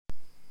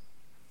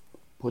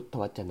พุทธ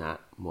วจนะ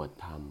หมวด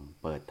ธรรม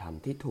เปิดธรรม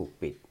ที่ถูก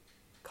ปิด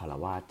ฆรา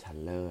วาสชั้น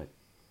เลิศ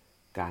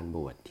การบ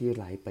วชที่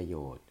ไร้ประโย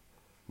ชน์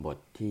บท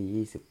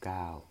ที่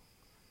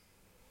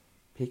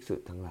 29 ภิกษุ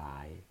ทั้งหลา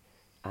ย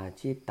อา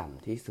ชีพต่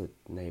ำที่สุด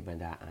ในบร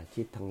รดาอา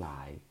ชีพทั้งหลา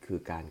ยคือ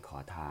การขอ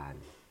ทาน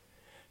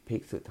ภิ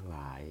กษุทั้งหล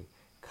าย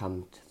ค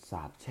ำส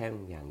าปแช่ง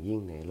อย่างยิ่ง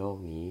ในโลก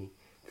นี้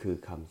คือ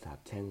คำสาป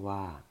แช่งว่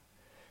า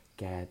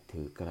แก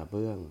ถือกระเ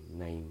บื้อง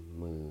ใน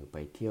มือไป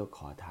เที่ยวข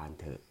อทาน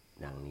เถอะ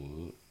ดังนี้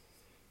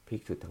ภิ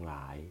กษุทั้งหล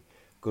าย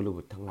กุล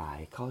บุตรทั้งหลาย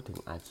เข้าถึง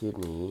อาชีพ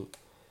นี้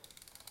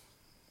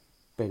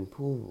เป็น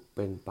ผู้เ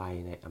ป็นไป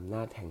ในอำน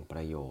าจแห่งป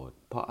ระโยชน์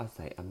เพราะอา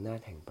ศัยอำนาจ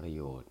แห่งประโ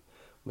ยชน์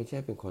ไม่ใช่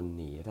เป็นคนห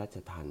นีราช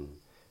ทัณฑ์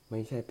ไม่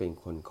ใช่เป็น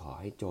คนขอ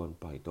ให้โจร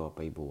ปล่อยตัวไป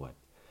บวช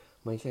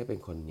ไม่ใช่เป็น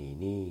คนหนี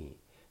หนี้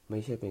ไม่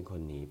ใช่เป็นค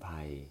นหนี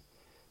ภัย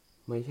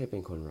ไม่ใช่เป็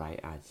นคนไร้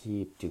อาชี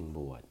พจึงบ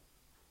วช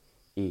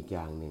อีกอ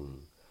ย่างหนึ่ง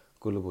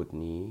กุลบุตร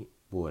นี้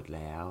บวชแ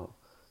ล้ว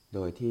โด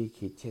ยที่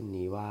คิดเช่น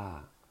นี้ว่า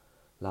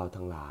เรา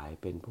ทั้งหลาย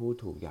เป็นผู้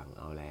ถูกหยั่ง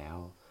เอาแล้ว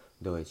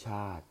โดยช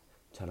าติ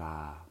ชรา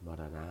ม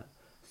รณะ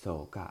โศ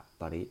กะ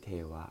ปริเท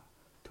วะ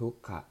ทุก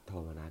ขโท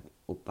มนัส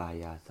อุปา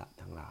ยาสะ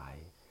ทั้งหลาย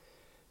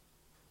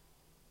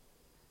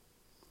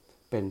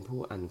เป็นผู้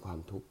อันความ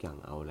ทุกข์หยั่ง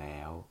เอาแล้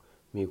ว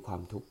มีควา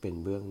มทุกข์เป็น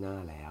เบื้องหน้า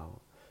แล้ว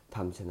ท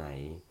ำไฉน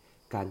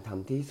การท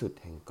ำที่สุด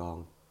แห่งกอง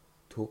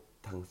ทุกข์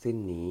ทั้งสิ้น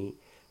นี้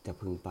จะ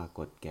พึงปราก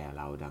ฏแก่เ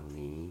ราดัง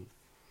นี้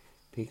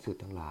ภิกษุ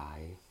ทั้งหลาย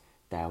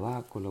แต่ว่า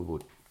กุลบุ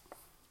ตร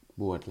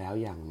บวชแล้ว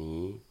อย่าง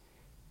นี้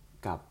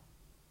กับ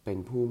เป็น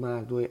ผู้มา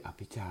กด้วยอ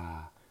ภิชฌา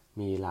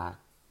มีรา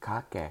คะ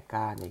แก่ก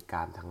ล้าในก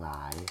ามทั้งหล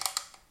าย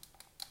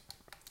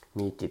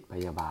มีจิตพ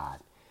ยาบาท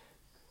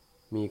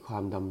มีควา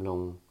มดำร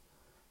ง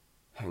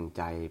แห่งใ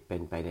จเป็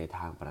นไปในท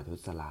างประทุ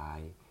ษร้าย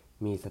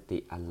มีสติ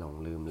อันหลง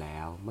ลืมแล้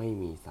วไม่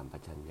มีสัมป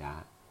ชัญญะ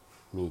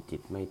มีจิ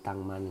ตไม่ตั้ง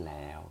มั่นแ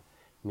ล้ว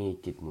มี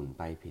จิตหมุนไ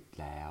ปผิด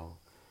แล้ว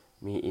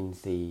มีอิน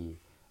ทรีย์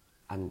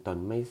อันตน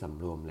ไม่ส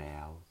ำรวมแล้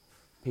ว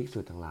ภิกษุ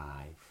ทั้งหลา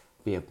ย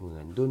เปรียบเหมื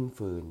อนดุ้น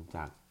ฟืนจ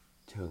าก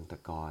เชิงตะ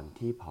กอน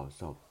ที่เผา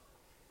ศพ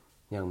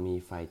ยังมี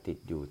ไฟติด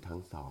อยู่ทั้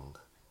งสอง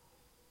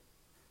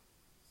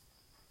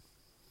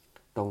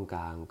ตรงก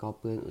ลางก็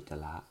เปื้อนอุจจา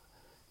ระ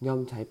ย่อ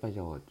มใช้ประโ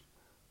ยชน์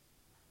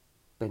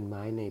เป็นไ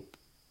ม้ใน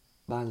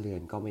บ้านเรือ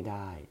นก็ไม่ไ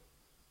ด้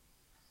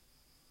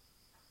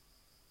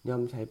ย่อ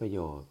มใช้ประโย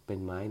ชน์เป็น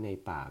ไม้ใน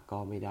ป่าก็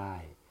ไม่ได้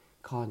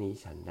ข้อนี้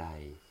ฉันใด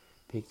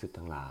ภิกษุ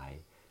ทั้งหลาย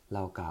เร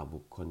ากล่าวบุ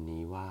คคล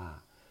นี้ว่า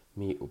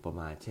มีอุปม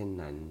าเช่น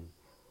นั้น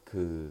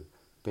คือ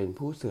เป็น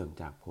ผู้เสื่อม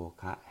จากโภ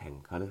คะแห่ง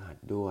คฤหัส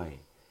ถ์ด้วย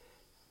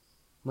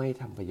ไม่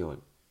ทำประโยช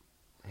น์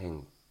แห่ง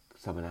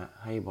สมณะ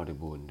ให้บริ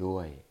บูรณ์ด้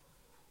วย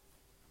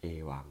เอ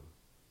วัง